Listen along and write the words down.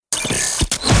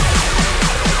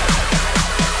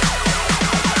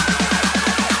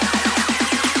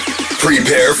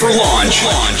Prepare for launch.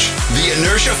 The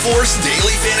Inertia Force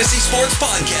Daily Fantasy Sports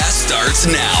Podcast starts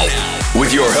now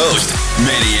with your host,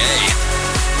 Manny A.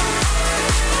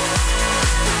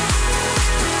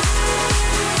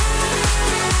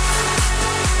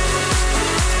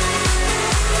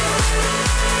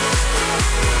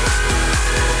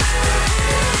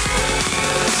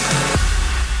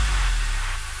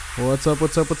 What's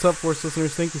up, Force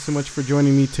listeners? Thank you so much for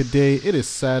joining me today. It is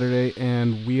Saturday,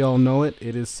 and we all know it.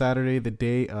 It is Saturday, the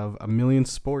day of a million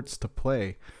sports to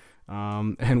play.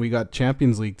 And we got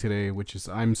Champions League today, which is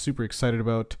I'm super excited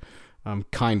about.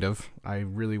 Kind of. I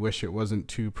really wish it wasn't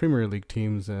two Premier League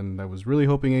teams, and I was really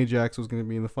hoping Ajax was going to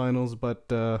be in the finals. But,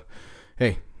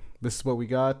 hey, this is what we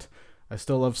got. I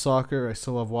still love soccer. I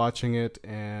still love watching it,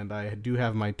 and I do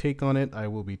have my take on it. I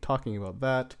will be talking about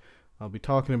that. I'll be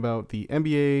talking about the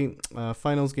NBA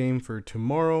finals game for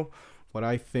tomorrow, what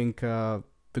I think the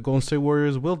Golden State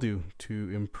Warriors will do to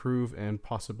improve and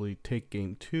possibly take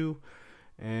Game 2.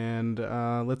 And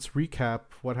let's recap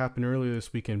what happened earlier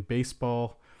this week in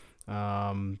baseball.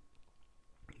 Monday,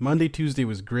 Tuesday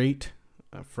was great.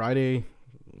 Friday,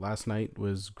 last night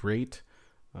was great,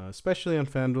 especially on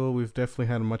FanDuel. We've definitely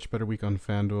had a much better week on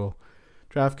FanDuel.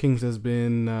 DraftKings has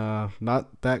been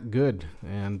not that good,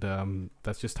 and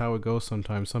that's just how it goes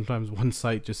sometimes. Sometimes one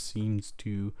site just seems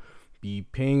to be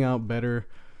paying out better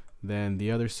than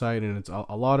the other site, and it's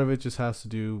a lot of it just has to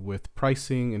do with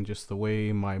pricing and just the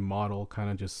way my model kind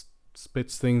of just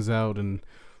spits things out and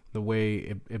the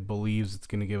way it believes it's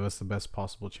going to give us the best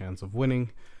possible chance of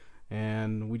winning.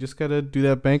 And we just got to do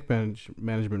that bank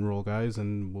management rule, guys,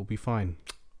 and we'll be fine.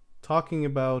 Talking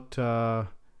about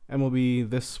MLB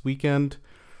this weekend,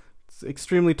 it's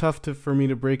extremely tough for me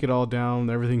to break it all down.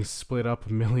 Everything's split up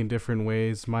a million different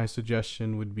ways. My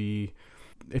suggestion would be,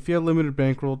 if you have limited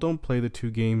bankroll, don't play the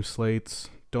 2-game slates.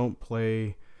 Don't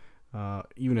play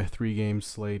even a 3-game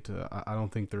slate. I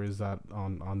don't think there is that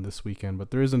on this weekend,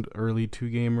 but there is an early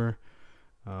 2-gamer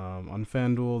on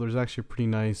FanDuel. There's actually a pretty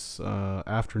nice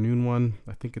afternoon one.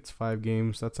 I think it's 5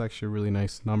 games. That's actually a really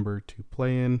nice number to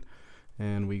play in.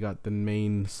 And we got the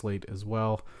main slate as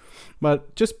well.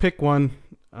 But just pick one.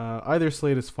 Either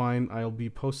slate is fine. I'll be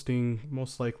posting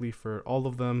most likely for all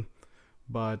of them.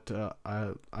 But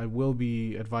I will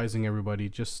be advising everybody,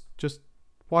 just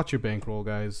watch your bankroll,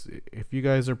 guys. If you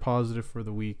guys are positive for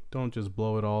the week, don't just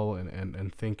blow it all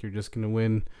and think you're just going to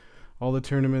win all the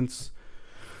tournaments.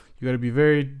 You got to be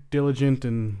very diligent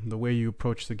in the way you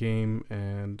approach the game,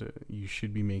 and you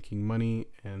should be making money,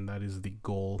 and that is the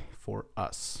goal for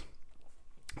us.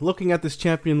 Looking at this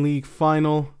Champions League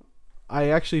final, I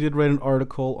actually did write an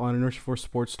article on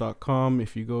inertiaforcesports.com.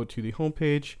 If you go to the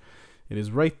homepage, it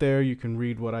is right there. You can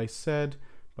read what I said,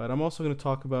 but I'm also going to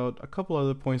talk about a couple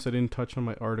other points I didn't touch on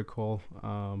my article.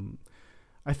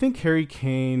 I think Harry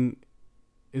Kane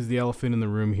is the elephant in the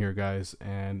room here, guys,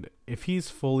 and if he's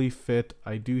fully fit,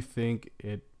 I do think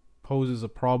it poses a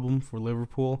problem for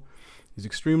Liverpool. He's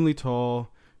extremely tall.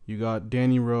 You got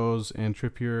Danny Rose and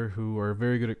Trippier, who are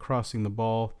very good at crossing the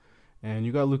ball. And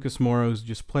you got Lucas Moura, who's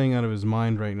just playing out of his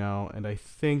mind right now. And I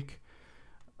think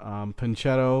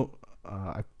Panchetto,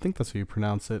 I think that's how you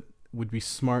pronounce it, would be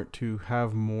smart to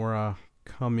have Moura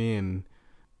come in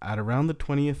at around the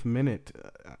 20th minute.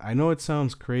 I know it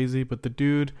sounds crazy, but the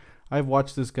dude, I've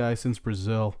watched this guy since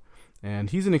Brazil.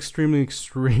 And he's an extremely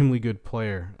good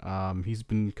player. He's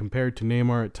been compared to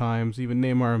Neymar at times. Even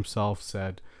Neymar himself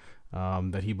said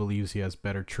that he believes he has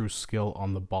better true skill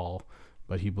on the ball,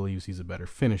 but he believes he's a better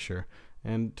finisher.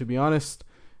 And to be honest,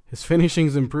 his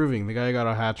finishing's improving. The guy got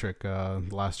a hat-trick the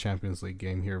last Champions League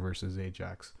game here versus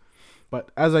Ajax.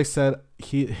 But as I said,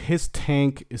 his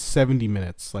tank is 70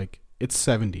 minutes. Like, it's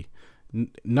 70.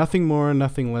 Nothing more,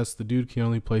 nothing less. The dude can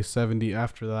only play 70.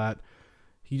 After that,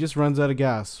 he just runs out of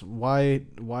gas. Why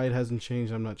it hasn't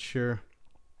changed, I'm not sure.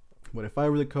 But if I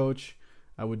were the coach,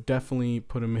 I would definitely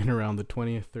put him in around the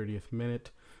 20th, 30th minute,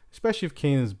 especially if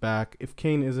Kane is back. If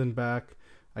Kane isn't back,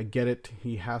 I get it.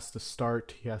 He has to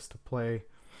start. He has to play.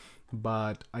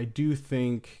 But I do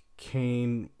think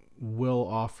Kane will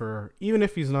offer, even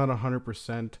if he's not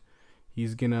 100%,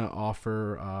 he's going to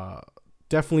offer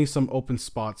definitely some open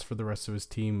spots for the rest of his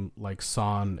team, like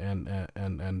Son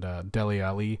and Dele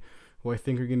Alli, who I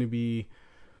think are going to be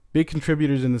big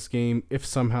contributors in this game if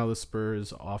somehow the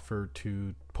Spurs offer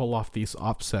to pull off this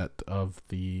upset of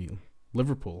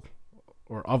Liverpool.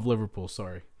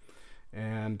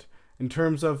 And in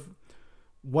terms of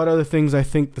what other things I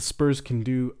think the Spurs can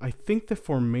do, I think the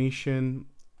formation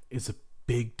is a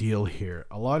big deal here.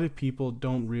 A lot of people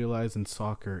don't realize in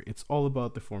soccer, it's all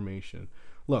about the formation.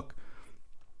 Look,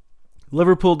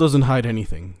 Liverpool doesn't hide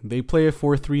anything. They play a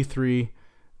 4-3-3.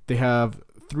 They have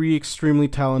three extremely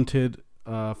talented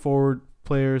forward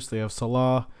players. They have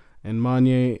Salah and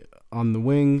Mane on the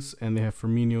wings, and they have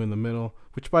Firmino in the middle,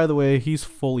 which, by the way, he's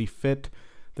fully fit.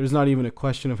 There's not even a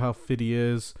question of how fit he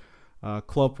is.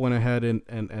 Klopp went ahead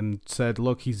and said,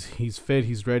 look, he's fit,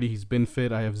 he's ready, he's been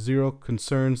fit. I have zero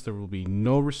concerns. There will be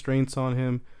no restraints on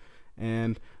him.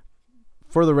 And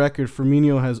for the record,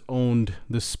 Firmino has owned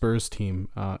this Spurs team.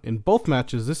 In both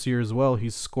matches this year as well,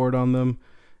 he's scored on them.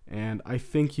 And I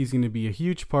think he's going to be a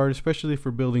huge part, especially for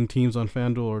building teams on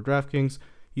FanDuel or DraftKings.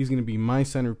 He's going to be my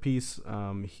centerpiece.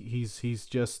 He's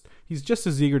just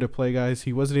as eager to play, guys.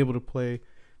 He wasn't able to play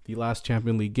the last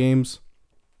Champions League games,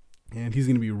 and he's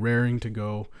going to be raring to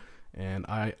go. And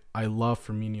I love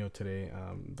Firmino today.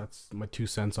 That's my 2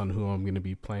 cents on who I'm going to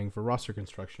be playing for roster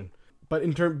construction. But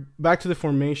back to the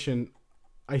formation,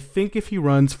 I think if he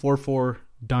runs 4-4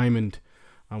 diamond,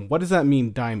 what does that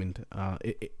mean, diamond?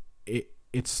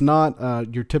 It's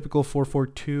not your typical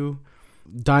 4-4-2.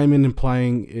 Diamond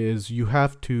implying is you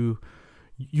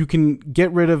can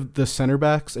get rid of the center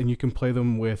backs and you can play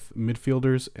them with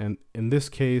midfielders. And in this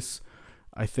case,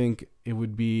 I think it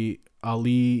would be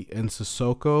Ali and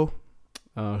Sissoko,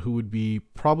 who would be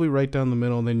probably right down the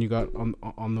middle. And then you got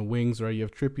on the wings, right? You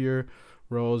have Trippier,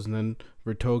 Rose, and then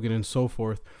Vertonghen and so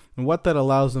forth. And what that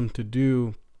allows them to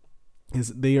do is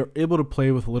they are able to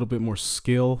play with a little bit more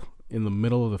skill in the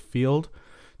middle of the field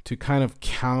to kind of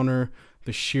counter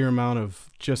the sheer amount of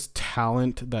just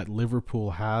talent that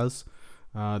Liverpool has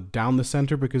down the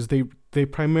center, because they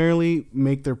primarily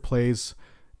make their plays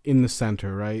in the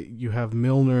center, right? You have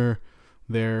Milner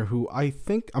there, who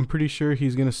I'm pretty sure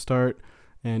he's going to start,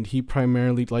 and he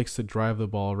primarily likes to drive the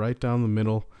ball right down the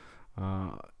middle,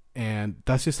 and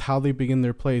that's just how they begin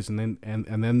their plays, and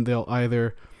then they'll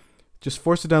either just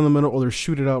force it down the middle or they'll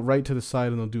shoot it out right to the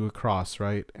side and they'll do a cross,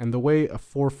 right? And the way a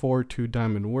 4-4-2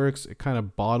 diamond works, it kind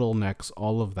of bottlenecks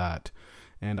all of that.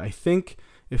 And I think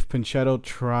if Panchetto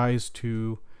tries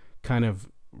to kind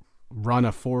of run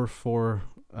a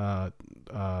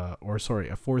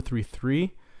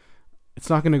 4-3-3, it's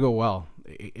not going to go well.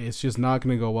 It's just not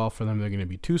going to go well for them. They're going to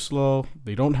be too slow.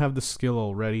 They don't have the skill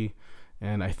already.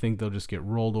 And I think they'll just get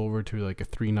rolled over to like a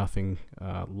 3-0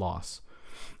 loss.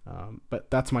 But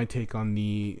that's my take on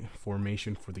the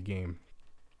formation for the game.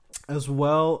 As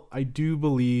well, I do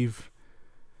believe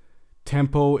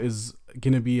tempo is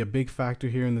going to be a big factor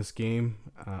here in this game.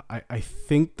 I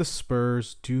think the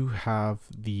Spurs do have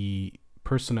the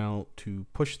personnel to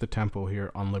push the tempo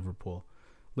here on Liverpool.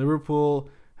 Liverpool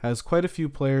has quite a few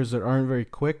players that aren't very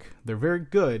quick. They're very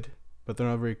good, but they're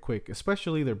not very quick,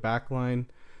 especially their backline.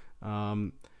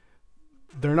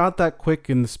 They're not that quick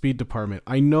in the speed department.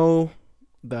 I know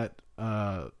that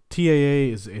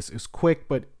TAA is quick,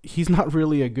 but he's not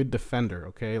really a good defender,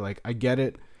 okay? Like, I get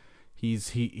it.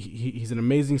 He's an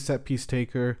amazing set piece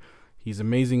taker. He's an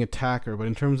amazing attacker, but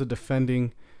in terms of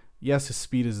defending, yes, his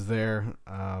speed is there.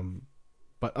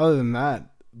 But other than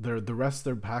that, the rest of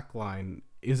their back line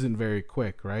isn't very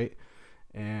quick, right?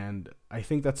 And I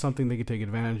think that's something they could take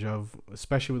advantage of,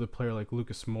 especially with a player like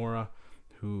Lucas Moura,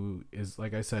 who is,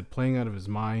 like I said, playing out of his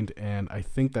mind. And I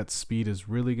think that speed is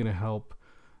really going to help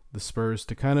the Spurs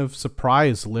to kind of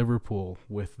surprise Liverpool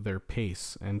with their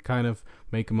pace and kind of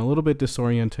make them a little bit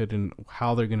disoriented in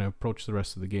how they're going to approach the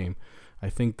rest of the game. I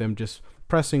think them just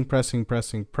pressing, but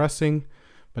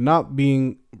not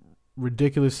being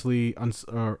ridiculously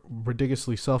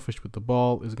selfish with the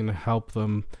ball is going to help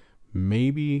them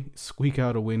maybe squeak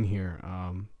out a win here.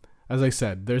 As I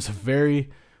said, there's a very,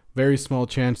 very small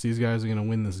chance these guys are going to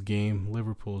win this game.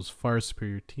 Liverpool's far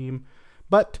superior team,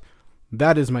 but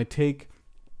that is my take.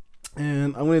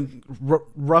 And I'm going to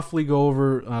roughly go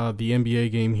over the NBA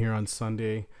game here on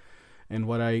Sunday and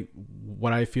what I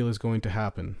feel is going to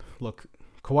happen. Look,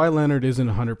 Kawhi Leonard isn't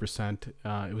 100%.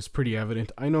 It was pretty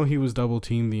evident. I know he was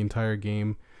double-teamed the entire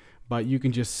game, but you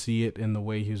can just see it in the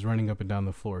way he was running up and down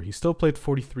the floor. He still played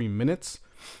 43 minutes,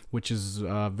 which is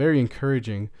very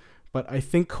encouraging. But I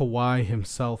think Kawhi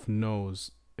himself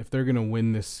knows if they're going to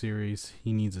win this series,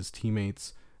 he needs his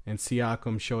teammates. And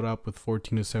Siakam showed up with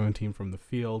 14 of 17 from the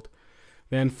field.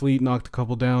 Van Fleet knocked a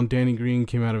couple down. Danny Green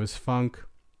came out of his funk.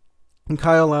 And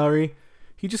Kyle Lowry,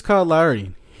 he just Kyle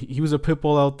Lowry. He was a pit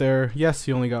bull out there. Yes,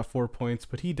 he only got 4 points,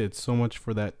 but he did so much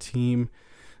for that team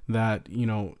that, you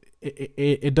know,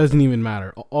 it doesn't even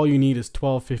matter. All you need is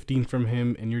 12, 15 from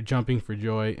him, and you're jumping for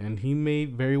joy. And he may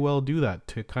very well do that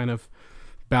to kind of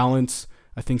balance,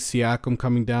 I think, Siakam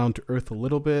coming down to earth a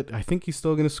little bit. I think he's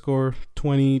still going to score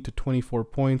 20 to 24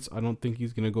 points. I don't think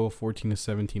he's going to go 14 to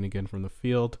 17 again from the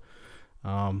field.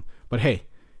 But hey,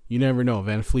 you never know.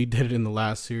 Van Fleet did it in the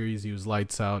last series. He was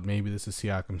lights out. Maybe this is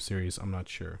Siakam series. I'm not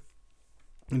sure.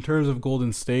 In terms of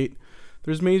Golden State,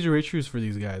 there's major issues for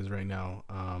these guys right now.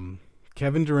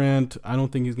 Kevin Durant, I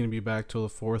don't think he's going to be back till the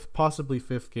fourth, possibly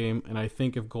fifth game. And I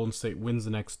think if Golden State wins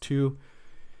the next two,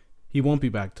 he won't be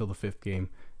back till the fifth game.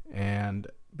 And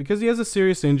because he has a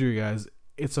serious injury, guys,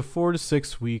 it's a 4 to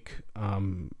 6 week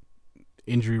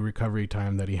injury recovery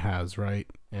time that he has, right?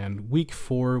 And week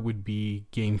 4 would be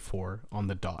game 4 on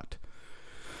the dot.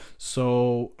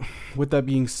 So with that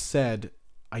being said,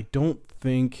 I don't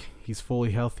think he's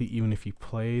fully healthy even if he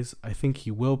plays. I think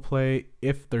he will play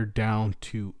if they're down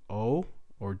 2-0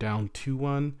 or down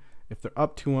 2-1. If they're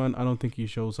up 2-1, I don't think he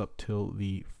shows up till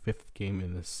the 5th game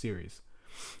in this series.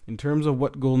 In terms of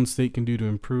what Golden State can do to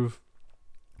improve,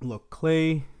 look,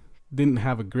 Klay didn't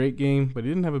have a great game, but he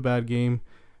didn't have a bad game.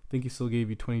 I think he still gave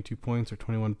you 22 points or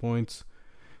 21 points.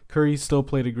 Curry still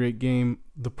played a great game.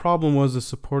 The problem was the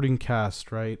supporting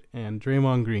cast, right? And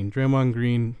Draymond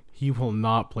Green, he will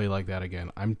not play like that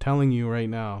again. I'm telling you right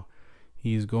now,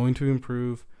 he's going to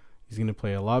improve. He's going to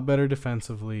play a lot better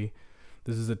defensively.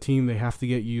 This is a team they have to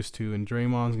get used to, and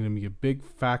Draymond's going to be a big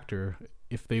factor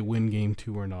if they win game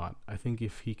 2 or not. I think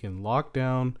if he can lock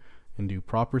down and do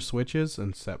proper switches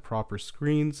and set proper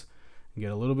screens and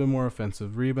get a little bit more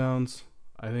offensive rebounds,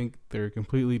 I think they're a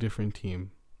completely different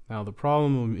team. Now, the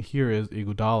problem here is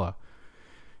Iguodala.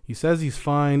 He says he's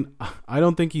fine. I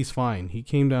don't think he's fine. He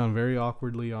came down very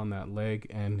awkwardly on that leg,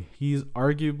 and he's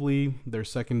arguably their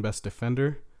second best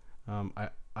defender.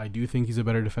 I do think he's a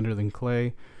better defender than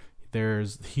Klay.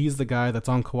 He's the guy that's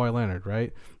on Kawhi Leonard,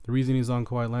 right? The reason he's on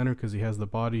Kawhi Leonard because he has the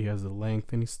body, he has the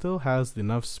length, and he still has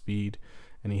enough speed,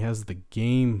 and he has the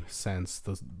game sense,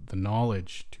 the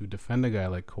knowledge to defend a guy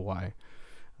like Kawhi.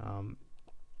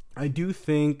 I do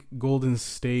think Golden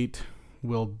State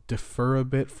will defer a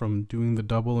bit from doing the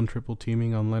double and triple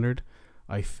teaming on Leonard.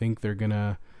 I think they're going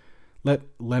to let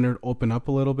Leonard open up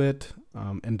a little bit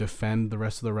and defend the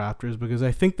rest of the Raptors, because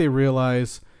I think they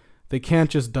realize they can't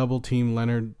just double team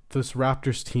Leonard. This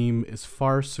Raptors team is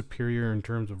far superior in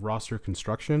terms of roster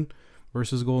construction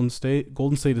versus Golden State.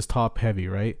 Golden State is top heavy,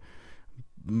 right?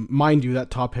 Mind you, that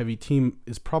top heavy team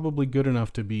is probably good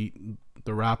enough to beat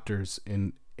the Raptors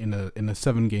in a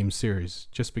 7-game series,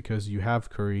 just because you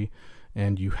have Curry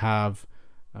and you have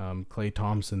Klay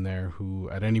Thompson there, who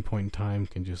at any point in time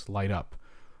can just light up.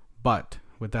 But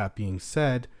with that being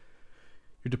said,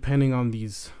 you're depending on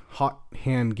these hot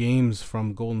hand games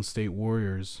from Golden State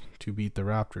Warriors to beat the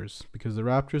Raptors, because the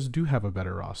Raptors do have a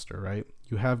better roster, right?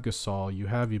 You have Gasol, you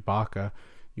have Ibaka,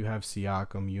 you have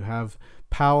Siakam, you have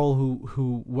Powell,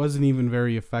 who wasn't even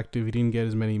very effective. He didn't get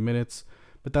as many minutes,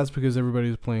 but that's because everybody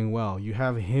was playing well. You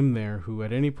have him there, who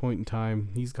at any point in time,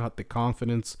 he's got the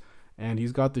confidence and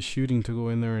he's got the shooting to go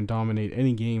in there and dominate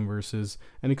any game versus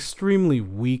an extremely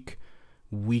weak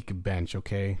bench.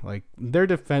 Okay, like their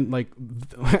defense, I'm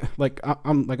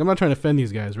not trying to offend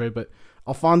these guys, right? But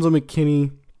Alfonso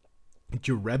McKinney,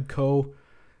 Jerebko,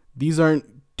 these aren't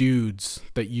dudes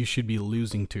that you should be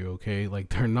losing to. Okay, like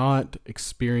they're not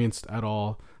experienced at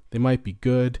all. They might be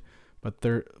good, but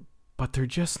they're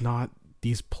just not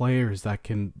these players that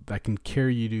can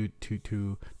carry you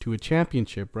to a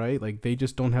championship, right? Like they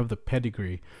just don't have the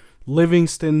pedigree.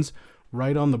 Livingston's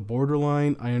right on the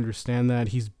borderline. I understand that.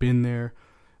 He's been there.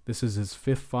 This is his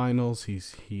 5th finals.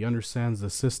 He understands the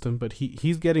system, but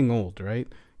he's getting old, right?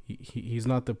 He's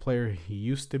not the player he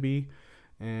used to be.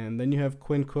 And then you have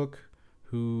Quinn Cook,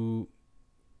 who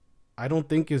I don't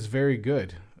think is very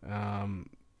good.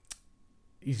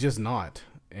 He's just not.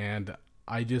 And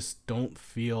I just don't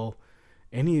feel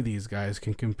any of these guys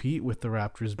can compete with the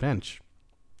Raptors bench.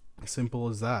 Simple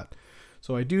as that.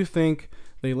 So I do think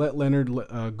they let Leonard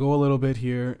go a little bit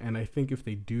here, and I think if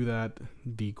they do that,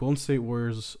 the Golden State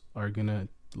Warriors are going to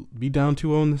be down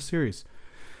 2-0 in the series.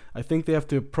 I think they have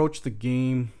to approach the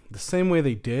game the same way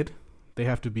they did. They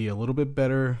have to be a little bit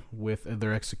better with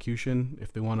their execution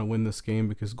if they want to win this game,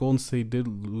 because Golden State did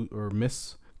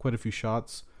miss quite a few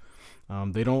shots.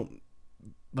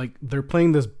 They're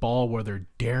playing this ball where they're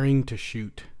daring to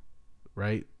shoot,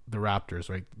 right? The Raptors,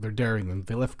 right? They're daring them.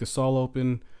 They left Gasol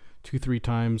open 2-3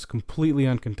 times, completely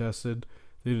uncontested.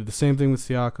 They did the same thing with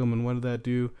Siakam, and what did that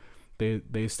do? They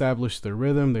established their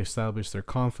rhythm, they established their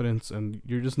confidence, and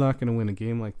you're just not going to win a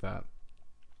game like that.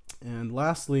 And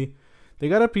lastly, they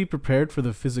got to be prepared for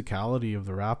the physicality of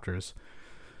the Raptors.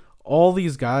 All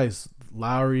these guys,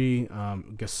 Lowry,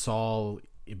 Gasol,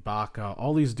 Ibaka,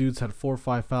 all these dudes had 4 or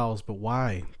 5 fouls, but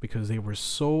why? Because they were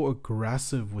so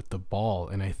aggressive with the ball,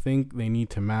 and I think they need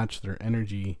to match their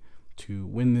energy to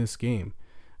win this game.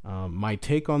 My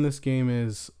take on this game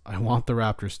is I want the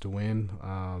Raptors to win.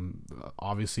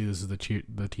 Obviously, this is the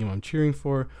team I'm cheering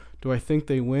for. Do I think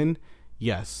they win?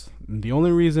 Yes. The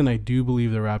only reason I do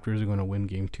believe the Raptors are going to win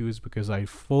Game 2 is because I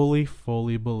fully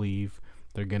believe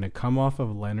they're going to come off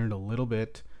of Leonard a little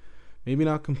bit. Maybe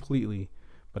not completely,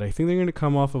 but I think they're going to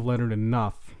come off of Leonard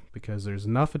enough because there's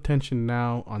enough attention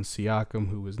now on Siakam,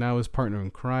 who is now his partner in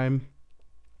crime.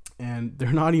 And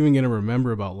they're not even going to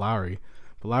remember about Lowry.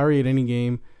 But Lowry at any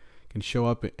game can show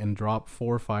up and drop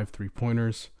 4 or 5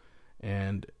 3-pointers.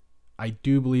 And I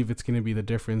do believe it's going to be the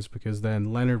difference because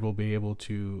then Leonard will be able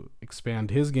to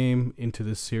expand his game into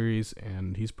this series.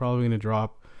 And he's probably going to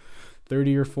drop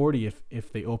 30 or 40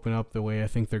 if they open up the way I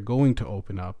think they're going to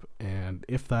open up. And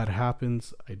if that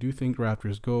happens, I do think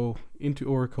Raptors go into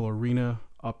Oracle Arena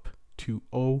up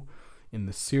 2-0 in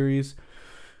the series.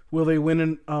 Will they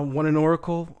win one in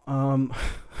Oracle?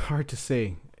 Hard to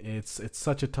say. It's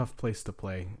such a tough place to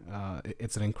play.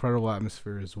 It's an incredible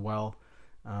atmosphere as well.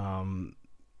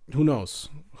 Who knows?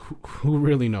 Who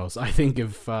really knows? I think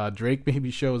if Drake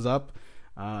maybe shows up,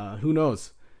 who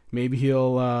knows? Maybe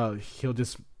he'll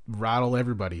just rattle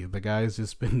everybody. The guy's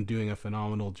just been doing a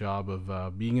phenomenal job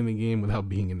of being in the game without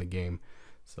being in the game.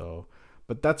 So,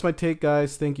 but that's my take,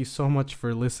 guys. Thank you so much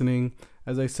for listening.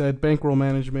 As I said, bankroll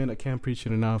management, I can't preach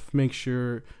it enough. Make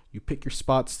sure you pick your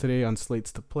spots today on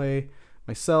slates to play.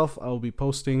 Myself, I will be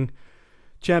posting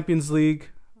Champions League,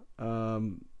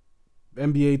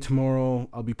 NBA tomorrow.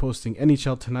 I'll be posting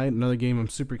NHL tonight, another game I'm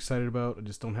super excited about. I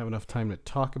just don't have enough time to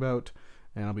talk about.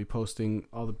 And I'll be posting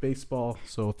all the baseball.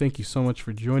 So thank you so much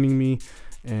for joining me.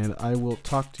 And I will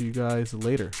talk to you guys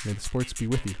later. May the sports be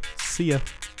with you. See ya.